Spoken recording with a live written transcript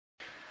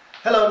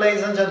Hello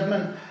ladies and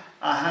gentlemen,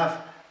 I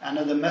have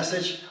another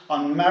message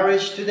on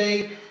marriage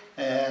today,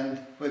 and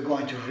we're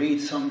going to read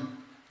some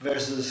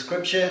verses of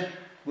scripture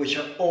which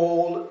are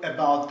all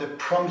about the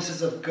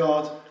promises of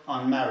God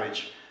on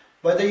marriage.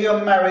 Whether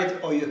you're married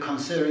or you're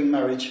considering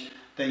marriage,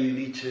 then you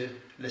need to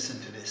listen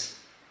to this.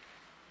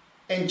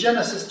 In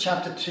Genesis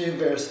chapter 2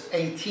 verse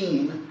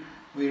 18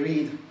 we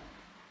read,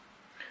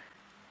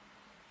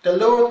 "The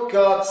Lord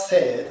God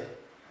said,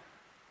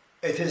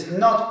 it is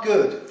not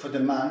good for the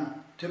man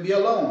to be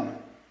alone.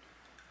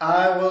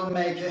 I will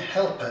make a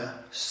helper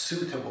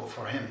suitable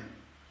for him."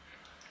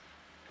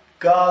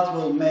 God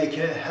will make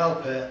a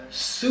helper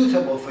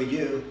suitable for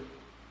you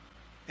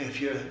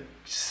if you're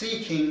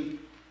seeking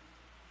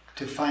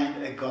to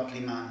find a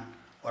godly man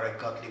or a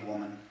godly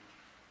woman.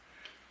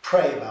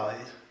 Pray about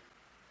it.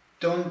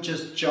 Don't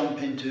just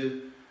jump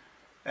into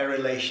a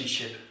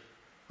relationship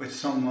with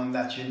someone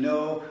that you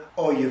know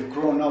or you've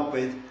grown up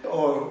with,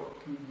 or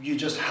you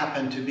just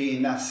happen to be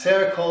in that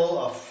circle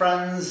of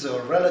friends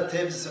or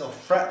relatives or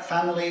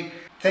family.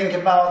 Think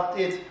about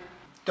it.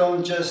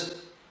 Don't just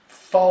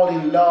fall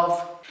in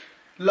love.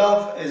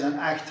 Love is an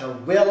act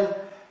of will.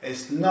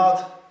 It's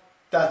not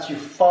that you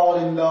fall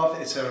in love.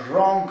 It's a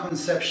wrong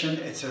conception.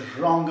 It's a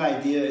wrong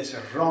idea. It's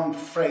a wrong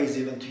phrase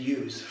even to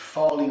use.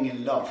 Falling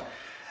in love.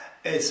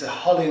 It's a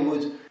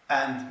Hollywood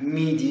and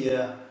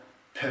media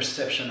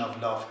perception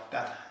of love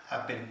that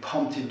have been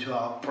pumped into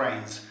our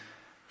brains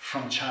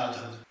from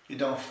childhood. You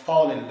don't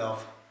fall in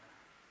love,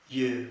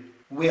 you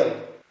will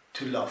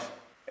to love.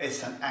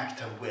 It's an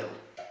act of will.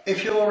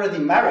 If you're already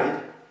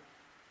married,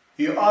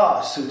 you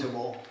are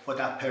suitable for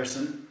that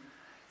person.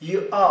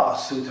 You are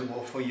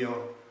suitable for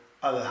your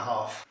other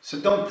half. So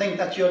don't think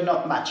that you're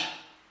not matched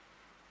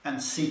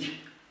and seek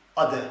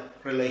other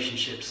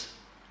relationships.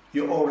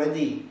 You're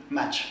already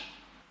matched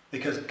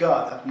because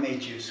God has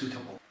made you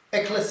suitable.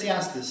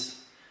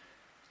 Ecclesiastes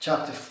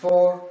chapter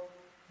 4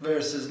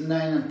 verses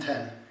 9 and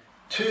 10.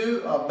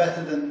 "Two are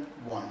better than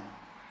one,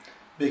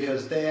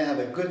 because they have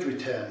a good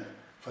return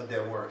for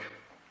their work.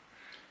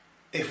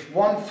 If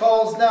one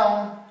falls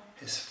down,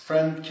 his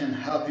friend can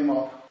help him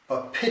up,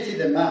 but pity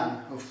the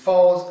man who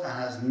falls and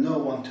has no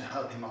one to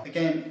help him up."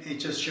 Again, it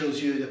just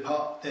shows you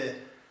the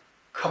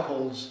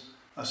couples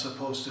are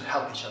supposed to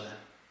help each other,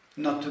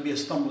 not to be a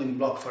stumbling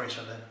block for each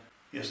other.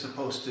 You're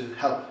supposed to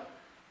help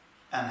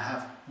and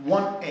have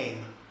one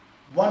aim,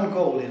 one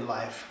goal in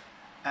life,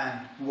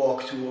 and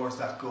walk towards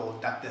that goal,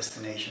 that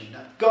destination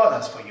that God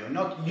has for you,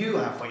 not you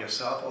have for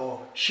yourself,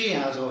 or she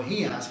has or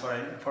he has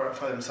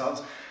for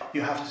themselves.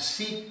 You have to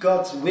seek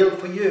God's will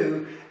for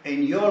you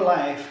in your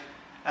life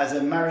as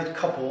a married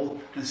couple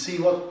and see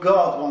what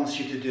God wants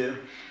you to do,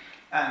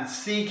 and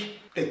seek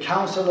the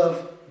counsel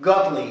of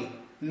godly,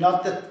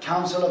 not the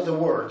counsel of the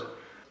world.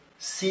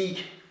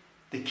 Seek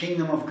the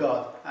kingdom of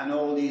God, and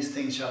all these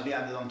things shall be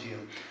added unto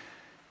you.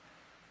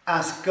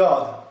 Ask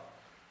God,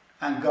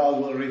 and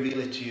God will reveal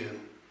it to you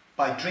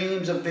by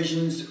dreams or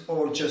visions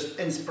or just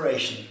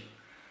inspiration.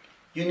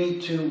 You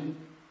need to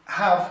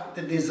have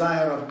the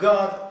desire of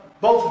God,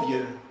 both of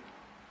you,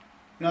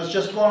 not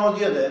just one or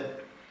the other.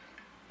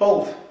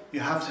 Both.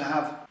 You have to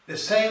have the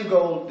same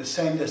goal, the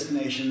same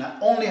destination. That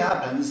only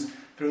happens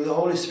through the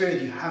Holy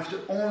Spirit. You have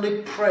to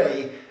only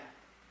pray,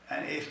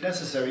 and if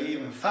necessary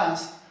even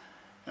fast.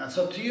 And it's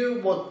up to you.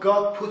 What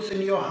God puts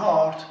in your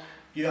heart,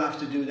 you have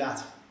to do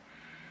that.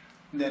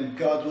 Then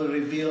God will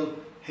reveal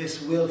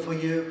His will for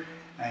you,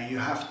 and you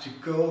have to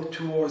go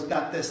towards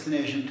that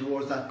destination,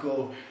 towards that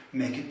goal.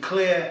 Make it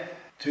clear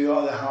to your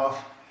other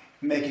half.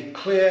 Make it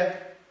clear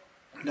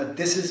that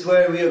this is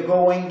where we are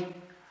going.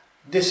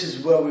 This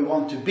is where we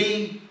want to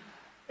be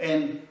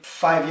in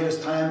 5 years'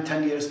 time,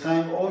 10 years'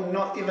 time, or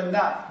not even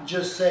that.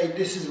 Just say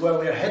this is where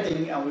we're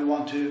heading and we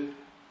want to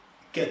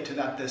get to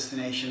that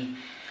destination.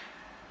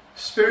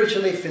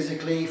 Spiritually,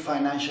 physically,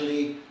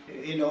 financially,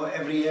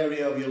 every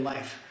area of your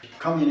life.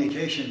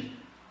 Communication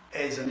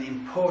is an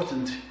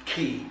important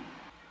key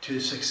to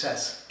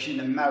success in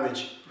a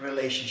marriage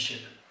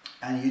relationship,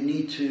 and you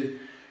need to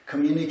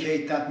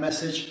communicate that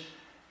message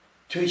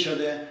to each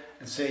other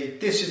and say,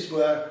 this is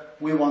where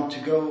we want to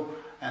go,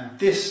 and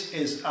this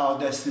is our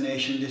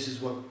destination. This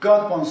is what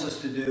God wants us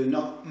to do,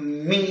 not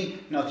me,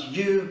 not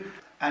you.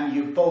 And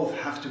you both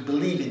have to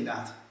believe in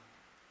that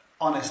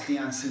honestly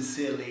and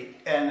sincerely,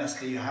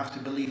 earnestly. You have to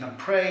believe and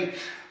pray.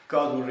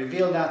 God will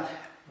reveal that.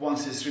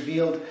 Once it's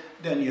revealed,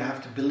 then you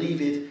have to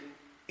believe it.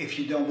 If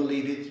you don't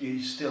believe it,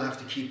 you still have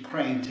to keep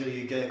praying till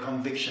you get a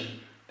conviction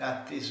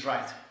that is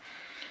right.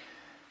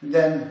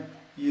 Then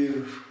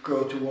you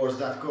go towards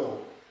that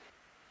goal.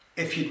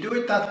 If you do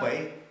it that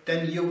way,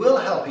 then you will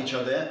help each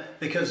other,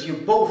 because you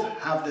both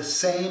have the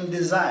same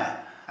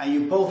desire and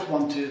you both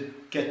want to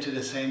get to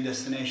the same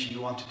destination.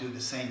 You want to do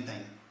the same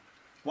thing.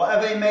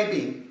 Whatever it may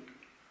be,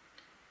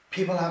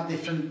 people have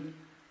different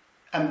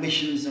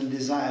ambitions and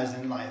desires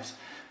in lives,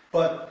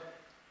 but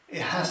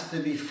it has to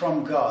be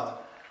from God.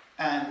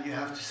 And you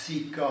have to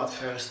seek God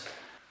first,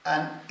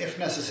 and if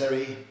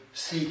necessary,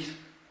 seek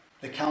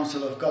the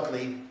counsel of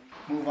godly.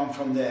 Move on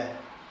from there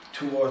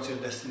towards your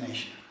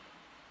destination.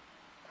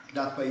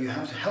 That way you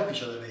have to help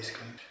each other,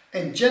 basically.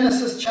 In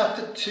Genesis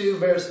chapter 2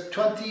 verse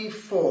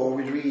 24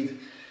 we read,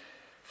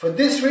 "For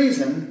this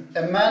reason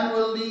a man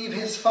will leave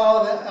his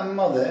father and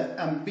mother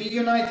and be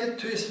united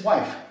to his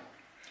wife,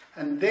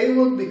 and they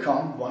will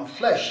become one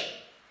flesh."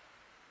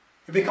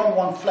 You become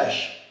one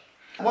flesh.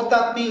 What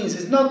that means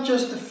is not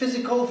just the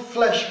physical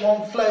flesh,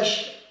 one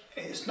flesh.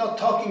 It's not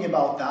talking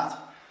about that.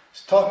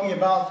 It's talking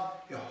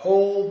about your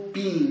whole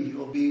being. You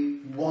will be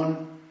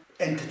one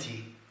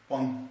entity.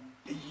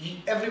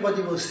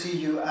 Everybody will see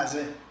you as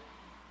a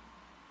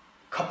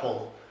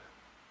couple.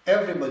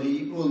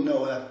 Everybody will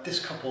know that this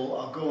couple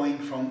are going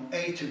from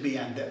A to B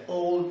and they're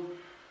all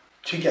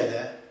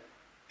together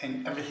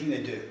in everything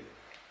they do.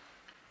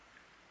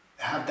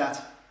 They have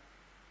that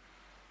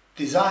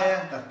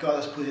desire that God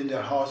has put in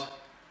their heart,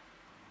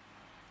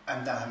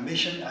 and that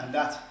ambition and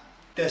that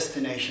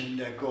destination,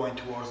 they're going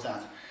towards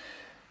that.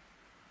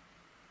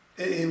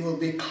 It will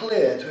be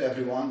clear to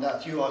everyone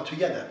that you are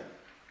together.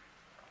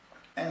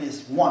 And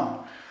it's one.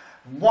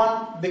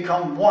 One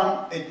become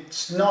one.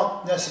 It's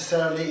not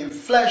necessarily in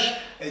flesh,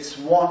 it's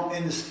one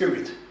in the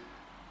spirit.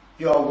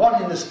 You are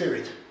one in the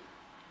spirit.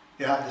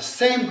 You have the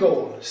same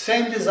goal,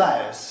 same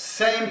desires,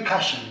 same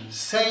passion,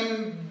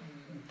 same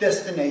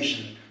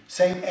destination,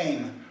 same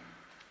aim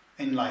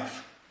in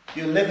life.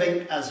 You're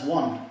living as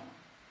one,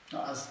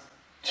 not as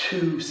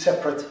two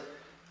separate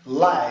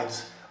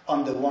lives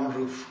under one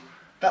roof.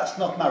 That's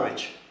not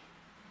marriage.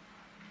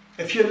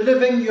 If you're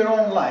living your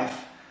own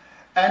life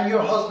and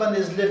your husband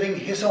is living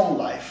his own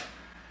life,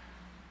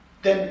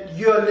 then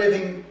you're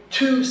living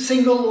two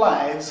single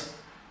lives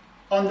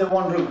under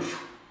one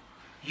roof.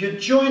 You're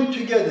joined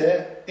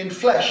together in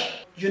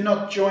flesh. You're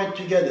not joined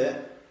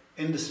together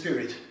in the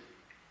spirit.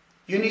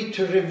 You need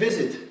to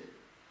revisit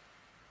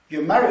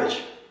your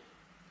marriage.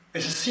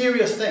 It's a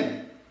serious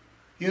thing.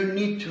 You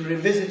need to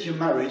revisit your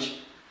marriage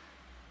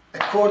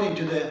according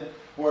to the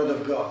Word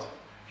of God.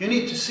 You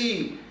need to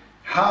see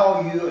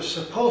how you are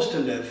supposed to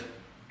live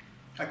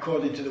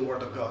according to the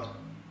Word of God.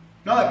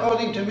 Not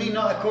according to me,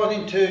 not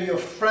according to your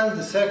friends,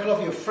 the circle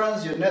of your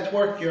friends, your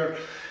network, your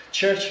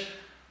church.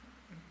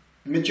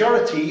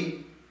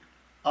 Majority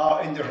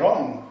are in the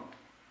wrong.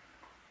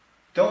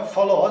 Don't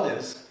follow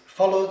others.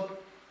 Follow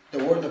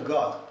the Word of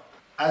God.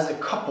 As a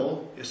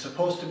couple, you're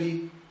supposed to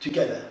be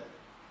together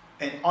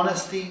in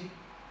honesty,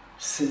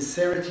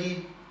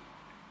 sincerity,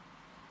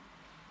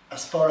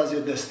 as far as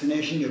your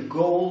destination, your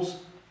goals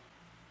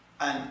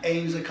and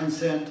aims are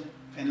concerned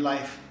in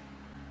life.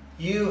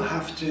 You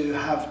have to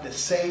have the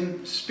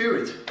same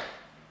spirit.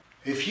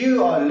 If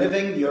you are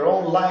living your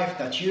own life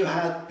that you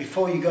had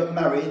before you got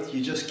married,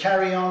 you just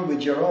carry on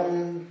with your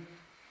own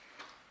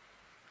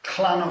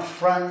clan of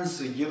friends,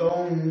 with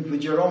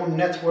your own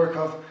network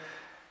of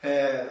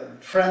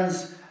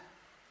friends.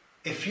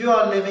 If you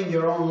are living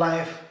your own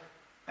life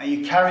and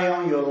you carry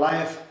on your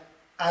life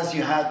as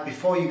you had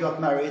before you got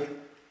married,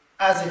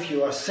 as if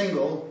you are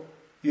single,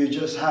 you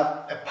just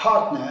have a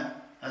partner,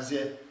 as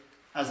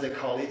they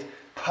call it,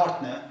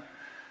 partner,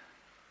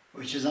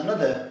 which is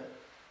another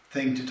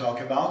thing to talk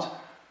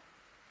about.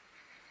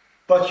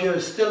 But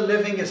you're still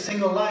living a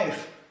single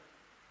life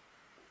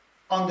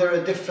under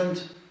a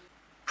different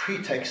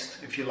pretext,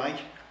 if you like,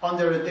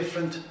 under a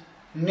different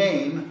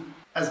name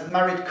as a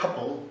married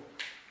couple,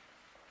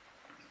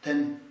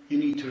 then you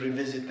need to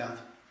revisit that.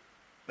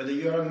 Whether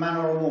you're a man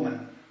or a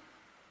woman,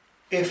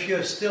 if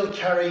you're still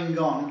carrying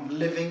on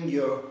living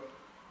your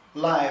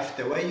life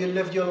the way you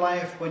lived your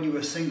life when you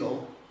were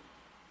single,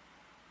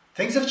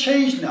 things have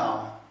changed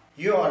now.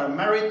 You are a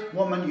married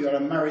woman, you are a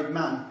married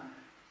man.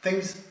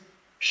 Things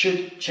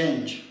should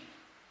change.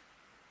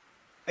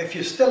 If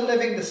you're still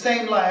living the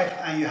same life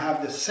and you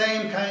have the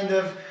same kind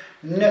of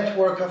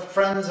network of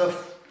friends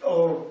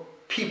or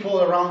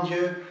people around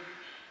you,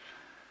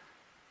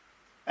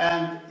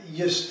 and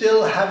you're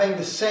still having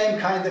the same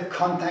kind of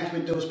contact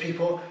with those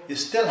people, you're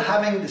still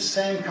having the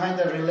same kind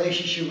of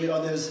relationship with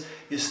others,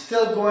 you're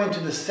still going to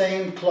the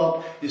same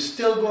club, you're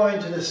still going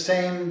to the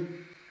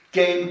same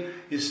game,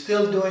 you're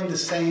still doing the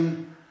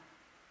same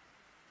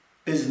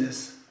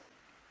business.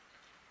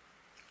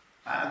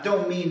 I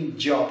don't mean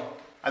job,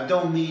 I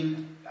don't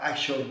mean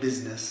actual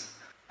business,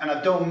 and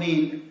I don't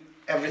mean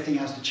everything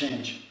has to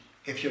change.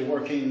 If you're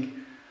working,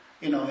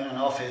 in an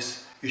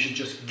office, you should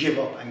just give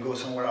up and go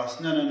somewhere else.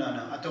 No,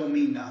 I don't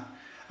mean that.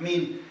 I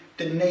mean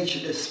the nature,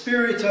 the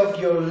spirit of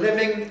your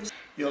living,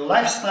 your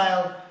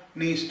lifestyle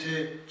needs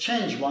to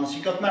change once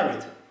you got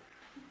married.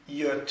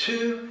 You're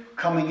two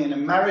coming in a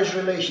marriage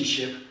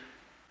relationship,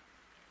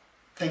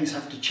 things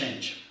have to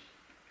change.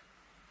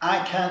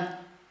 I can't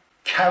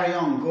carry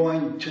on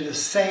going to the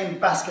same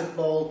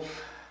basketball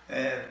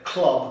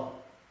club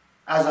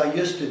as I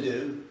used to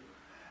do,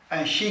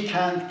 and she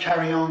can't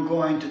carry on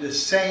going to the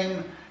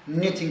same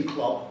knitting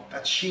club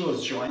that she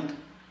was joined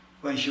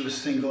when she was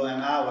single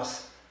and I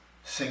was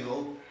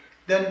single.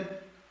 Then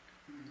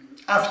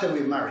after we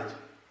married,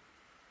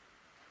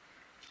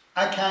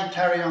 I can't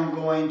carry on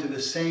going to the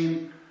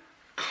same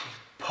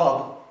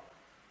pub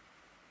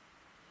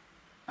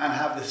and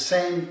have the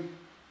same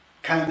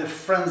kind of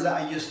friends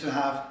that I used to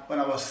have when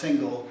I was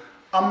single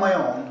on my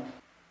own,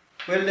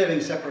 we're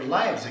living separate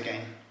lives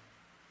again.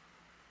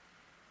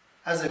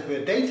 As if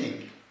we're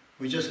dating.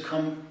 We just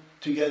come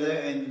together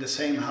in the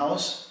same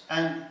house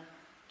and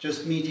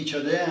just meet each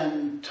other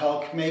and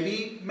talk.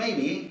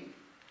 Maybe,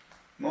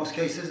 most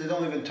cases they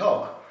don't even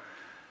talk.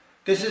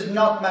 This is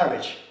not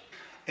marriage.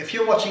 If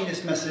you're watching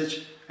this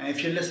message and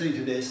if you're listening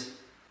to this,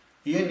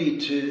 you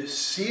need to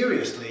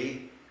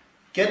seriously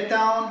get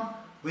down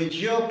with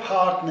your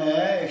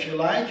partner, if you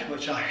like,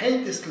 which I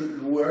hate this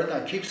word,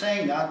 I keep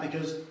saying that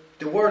because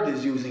the word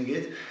is using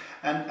it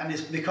and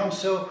it's become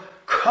so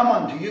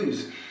common to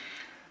use.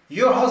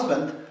 Your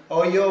husband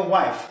or your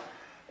wife,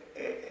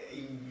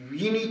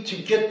 you need to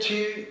get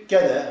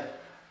together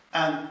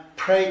and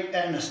pray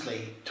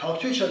earnestly.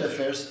 Talk to each other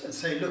first and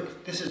say,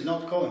 look, this is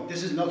not going,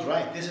 this is not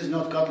right, this is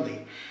not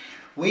godly.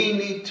 We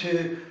need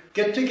to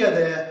get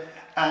together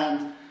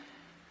and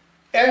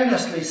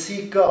earnestly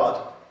seek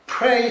God,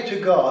 pray to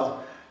God.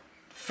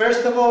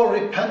 First of all,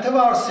 repent of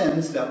our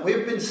sins, that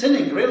we've been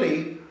sinning,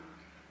 really.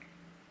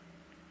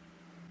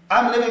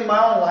 I'm living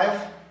my own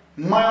life,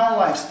 my own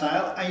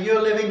lifestyle, and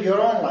you're living your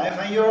own life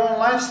and your own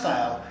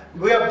lifestyle.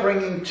 We are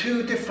bringing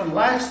two different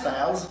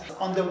lifestyles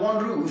under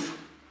one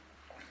roof,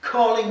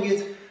 calling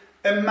it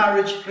a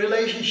marriage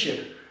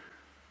relationship.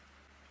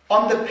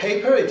 On the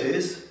paper it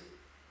is.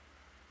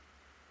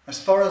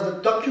 As far as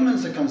the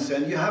documents are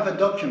concerned, you have a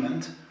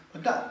document,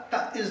 but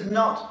that is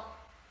not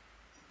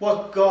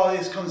what God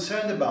is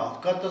concerned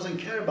about. God doesn't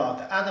care about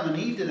that. Adam and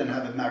Eve didn't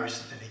have a marriage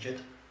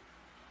certificate.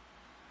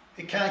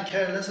 He can't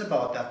care less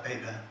about that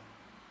paper.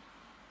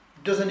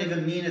 It doesn't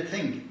even mean a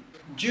thing.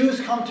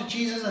 Jews come to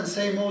Jesus and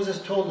say,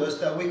 Moses told us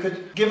that we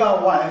could give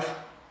our wife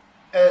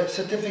a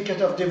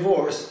certificate of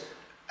divorce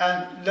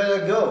and let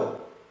her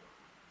go.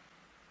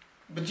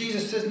 But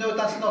Jesus says, no,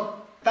 that's not.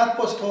 That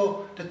was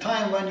for the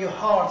time when your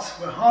hearts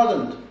were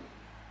hardened.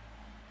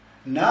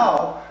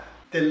 Now,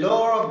 the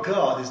law of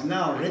God is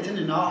now written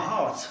in our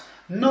hearts,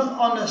 not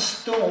on a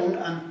stone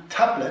and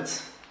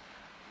tablets.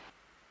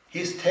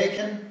 He's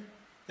taken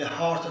the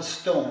heart of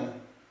stone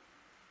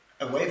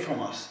away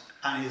from us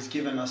and He's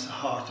given us a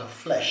heart of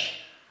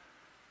flesh.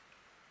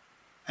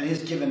 And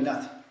He's given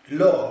that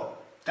law,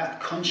 that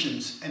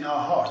conscience in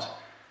our heart,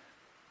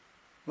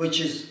 which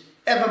is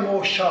ever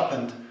more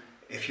sharpened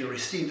if you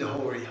receive the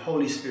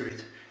Holy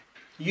Spirit.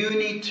 You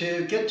need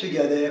to get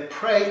together,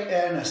 pray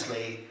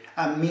earnestly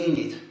and mean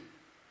it.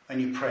 When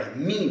you pray,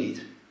 mean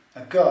it.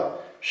 And God,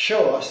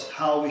 show us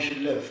how we should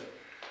live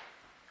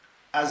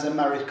as a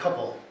married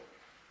couple.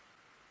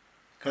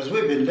 Because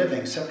we've been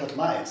living separate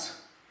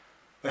lives.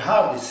 We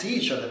hardly see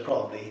each other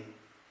probably.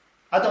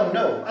 I don't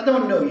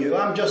know you.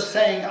 I'm just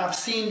saying I've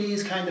seen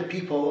these kind of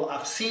people.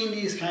 I've seen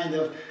these kind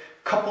of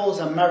couples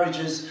and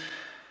marriages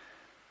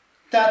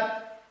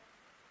that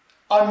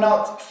are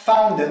not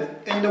founded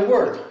in the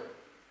Word.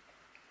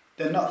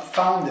 They're not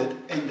founded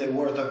in the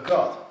Word of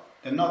God.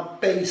 They're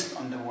not based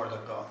on the Word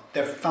of God.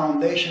 Their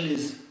foundation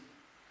is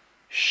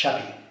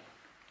shabby.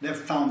 Their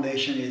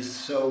foundation is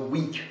so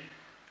weak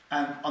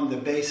and on the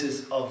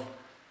basis of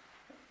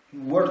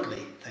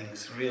worldly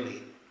things,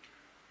 really.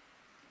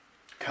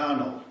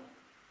 Carnal.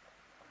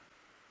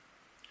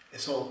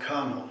 It's all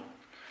carnal.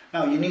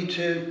 Now you need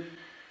to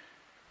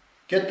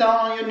get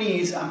down on your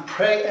knees and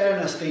pray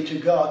earnestly to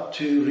God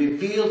to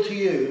reveal to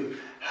you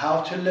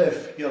how to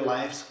live your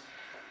lives,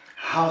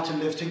 how to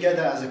live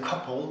together as a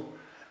couple,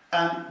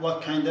 and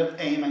what kind of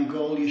aim and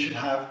goal you should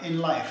have in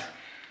life.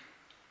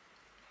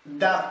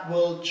 That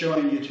will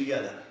join you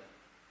together.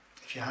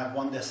 If you have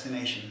one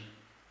destination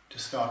to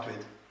start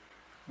with,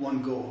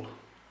 one goal,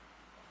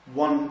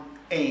 one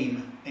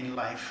aim in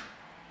life,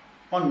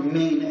 one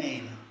main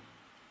aim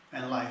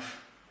in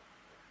life.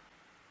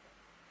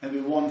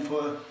 Maybe one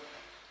for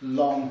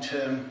long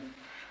term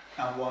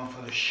and one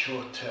for the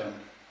short term.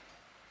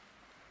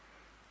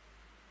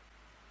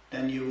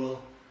 Then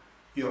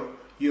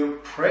your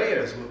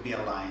prayers will be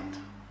aligned.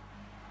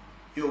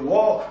 Your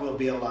walk will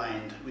be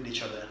aligned with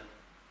each other.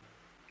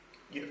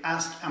 You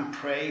ask and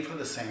pray for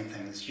the same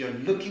things. You're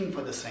looking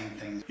for the same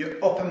things. You're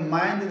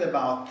open-minded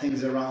about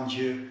things around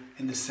you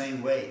in the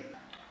same way.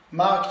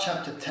 Mark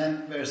chapter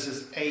 10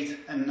 verses 8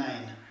 and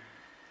 9.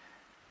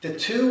 The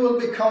two will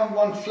become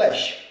one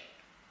flesh.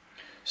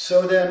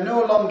 So they are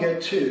no longer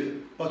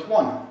two, but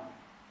one.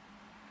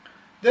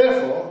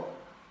 Therefore,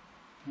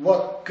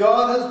 what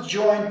God has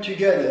joined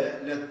together,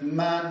 let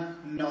man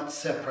not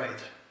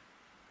separate.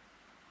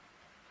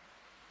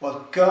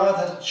 What God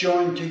has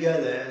joined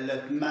together,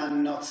 let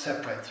man not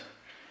separate.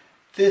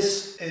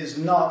 This is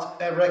not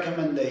a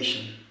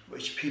recommendation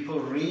which people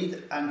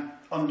read and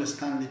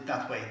understand it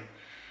that way.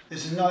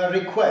 This is not a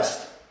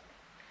request.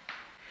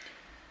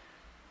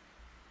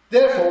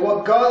 Therefore,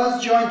 what God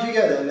has joined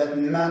together, let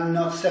man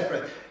not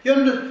separate. You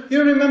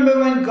remember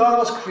when God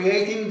was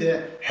creating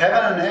the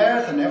heaven and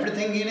earth and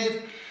everything in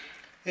it?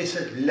 He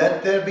said,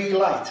 let there be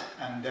light,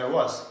 and there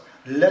was.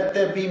 Let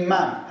there be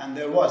man, and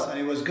there was, and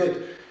it was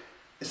good.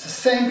 It's the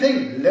same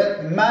thing.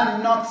 Let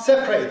man not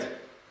separate.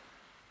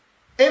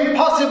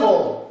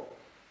 Impossible!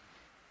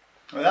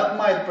 Well, that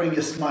might bring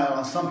a smile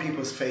on some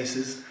people's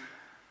faces.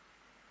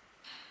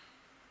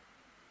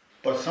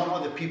 but some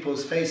other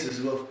people's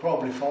faces will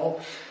probably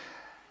fall.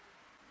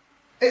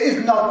 It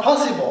is not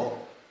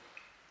possible.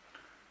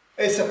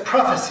 It's a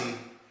prophecy.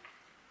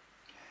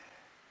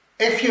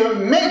 If you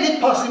make it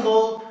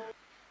possible,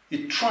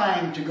 you're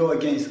trying to go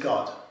against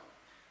God.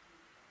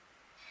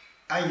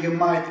 And you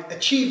might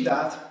achieve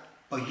that,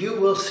 but you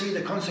will see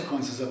the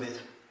consequences of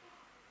it.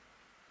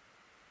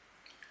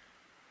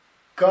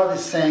 God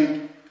is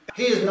saying,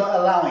 He is not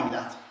allowing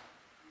that.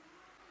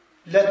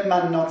 Let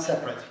man not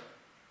separate.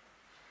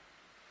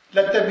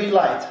 Let there be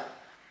light.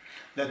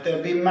 Let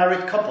there be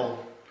married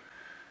couple.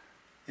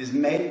 He's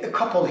made a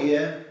couple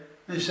here,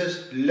 and He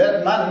says,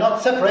 let man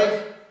not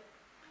separate.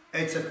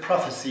 It's a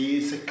prophecy,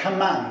 it's a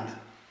command.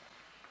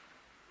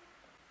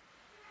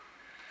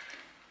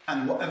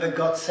 And whatever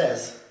God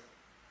says,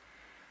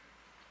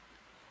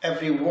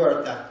 every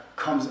word that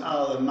comes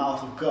out of the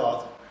mouth of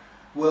God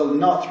will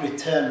not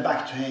return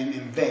back to Him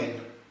in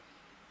vain.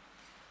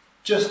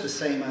 Just the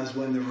same as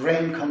when the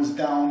rain comes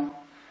down,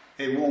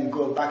 it won't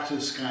go back to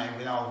the sky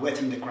without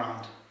wetting the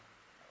ground.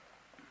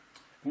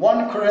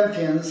 1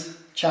 Corinthians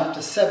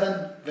chapter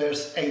 7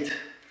 verse 8.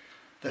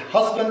 The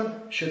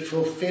husband should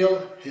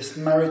fulfill his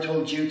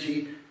marital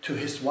duty to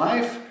his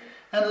wife,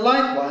 and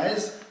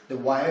likewise the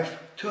wife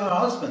to her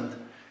husband.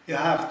 You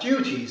have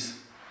duties.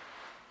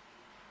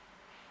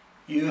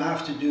 You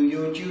have to do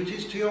your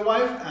duties to your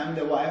wife, and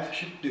the wife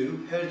should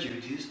do her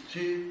duties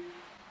to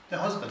the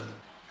husband.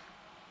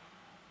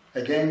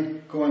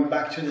 Again, going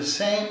back to the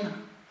same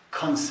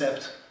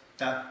concept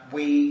that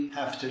we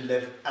have to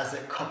live as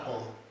a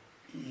couple.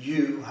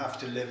 You have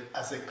to live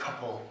as a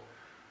couple,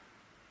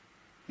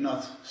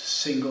 not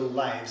single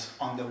lives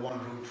under one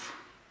roof.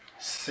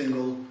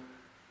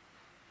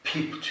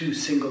 Two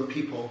single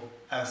people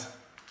as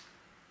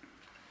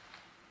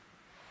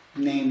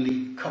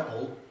namely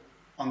couple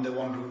under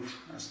one roof.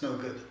 That's no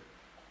good.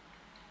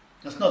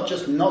 That's not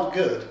just not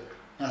good,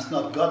 that's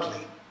not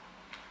godly.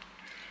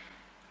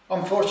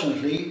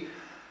 Unfortunately,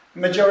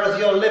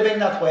 majority are living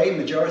that way,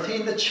 majority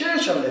in the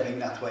church are living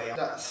that way.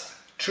 That's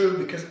true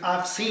because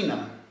I've seen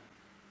them.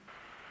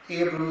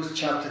 Hebrews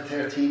chapter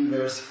 13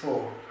 verse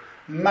 4.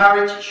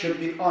 Marriage should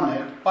be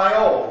honoured by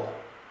all,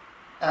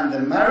 and the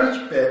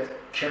marriage bed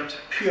kept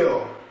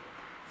pure,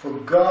 for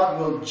God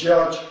will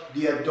judge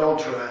the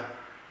adulterer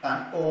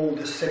and all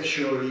the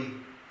sexually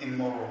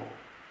immoral.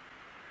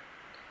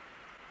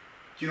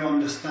 Do you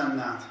understand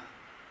that?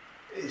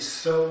 It's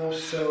so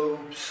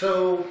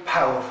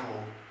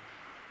powerful.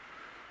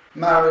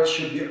 Marriage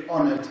should be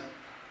honoured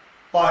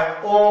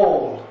by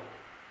all.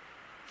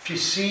 If you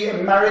see a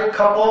married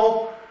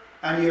couple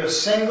and you're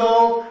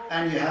single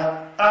and you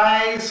have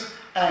eyes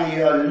and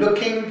you're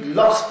looking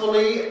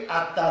lustfully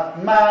at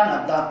that man,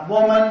 at that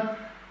woman,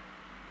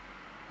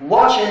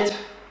 watch it.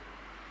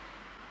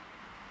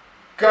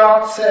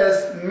 God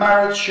says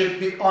marriage should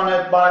be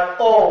honoured by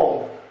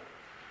all.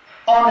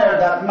 Honour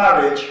that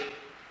marriage.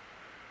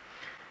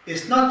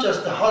 It's not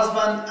just the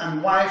husband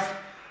and wife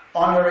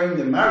honouring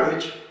the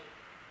marriage. It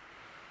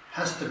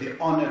has to be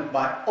honoured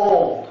by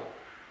all,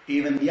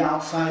 even the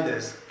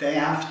outsiders. They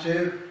have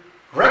to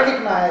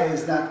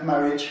recognize that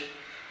marriage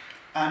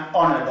and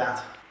honour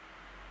that.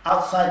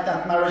 Outside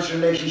that marriage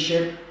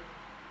relationship,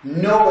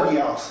 nobody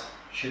else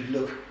should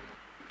look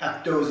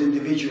at those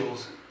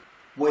individuals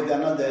with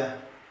another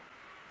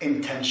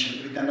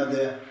intention, with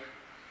another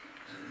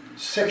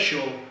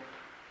sexual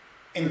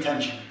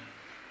intention.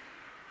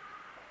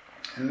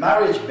 A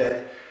marriage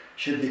bed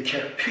should be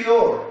kept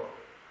pure,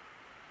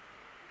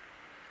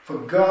 for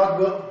God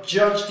will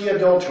judge the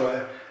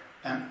adulterer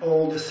and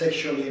all the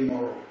sexually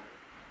immoral.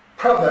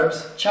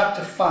 Proverbs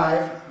chapter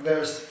 5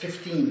 verse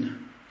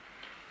 15.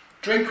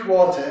 Drink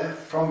water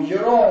from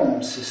your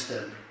own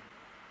cistern,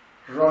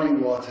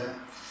 running water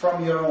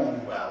from your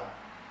own well.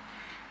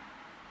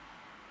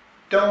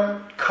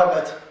 Don't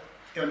covet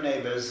your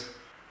neighbor's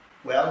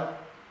well.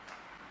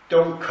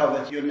 Don't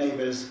covet your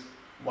neighbor's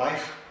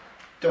wife.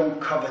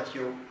 Don't covet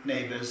your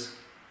neighbor's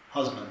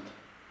husband.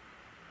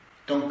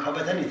 Don't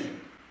covet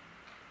anything.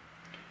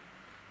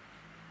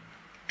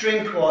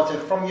 Drink water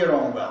from your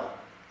own well.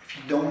 If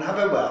you don't have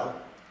a well,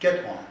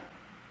 get one.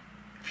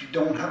 If you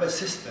don't have a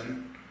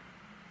cistern,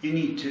 you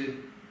need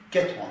to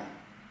get one.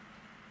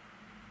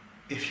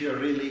 If you're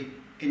really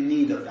in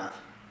need of that.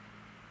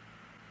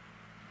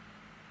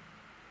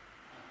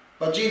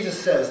 But Jesus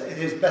says it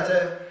is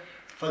better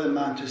for the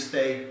man to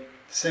stay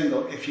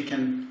single if he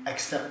can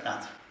accept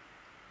that.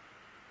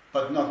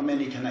 But not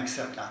many can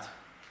accept that.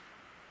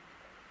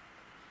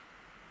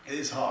 It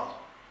is hard.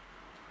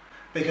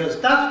 Because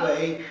that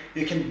way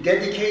you can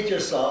dedicate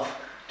yourself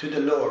to the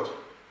Lord.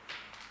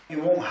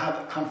 You won't have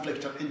a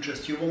conflict of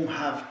interest. You won't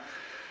have,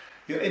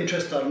 your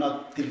interests are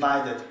not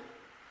divided.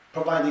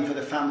 Providing for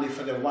the family,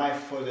 for the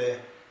wife, for the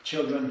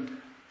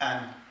children,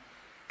 and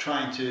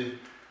trying to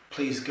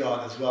please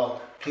God as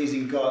well.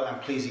 Pleasing God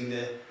and pleasing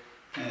the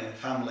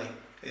family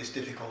is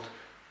difficult.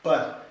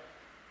 But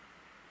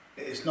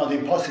it's not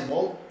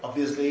impossible.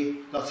 Obviously,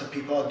 lots of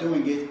people are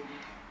doing it.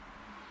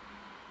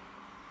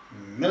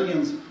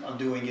 Millions are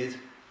doing it.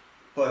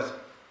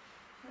 But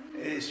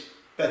it's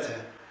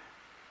better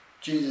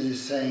Jesus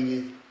is saying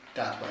it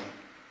that way.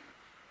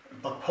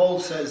 But Paul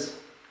says,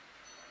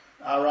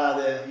 I'd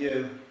rather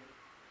you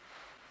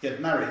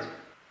get married.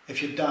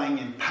 If you're dying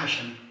in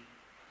passion,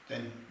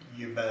 then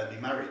you better be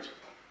married.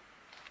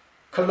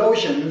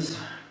 Colossians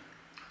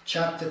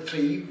chapter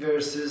 3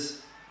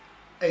 verses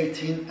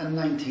 18 and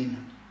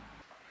 19.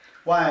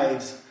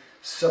 Wives,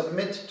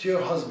 submit to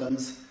your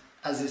husbands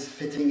as is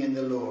fitting in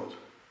the Lord.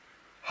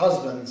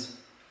 Husbands,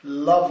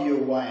 love your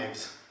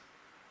wives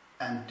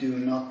and do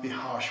not be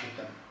harsh with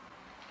them.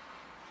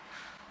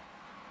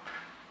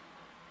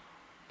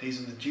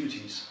 These are the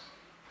duties.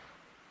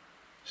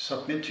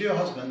 Submit to your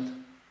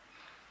husband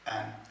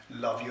and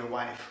love your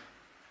wife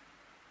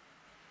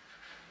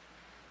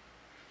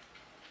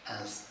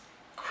as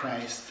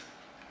Christ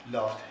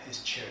loved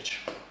his church.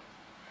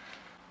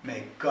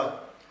 May God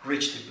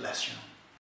richly bless you.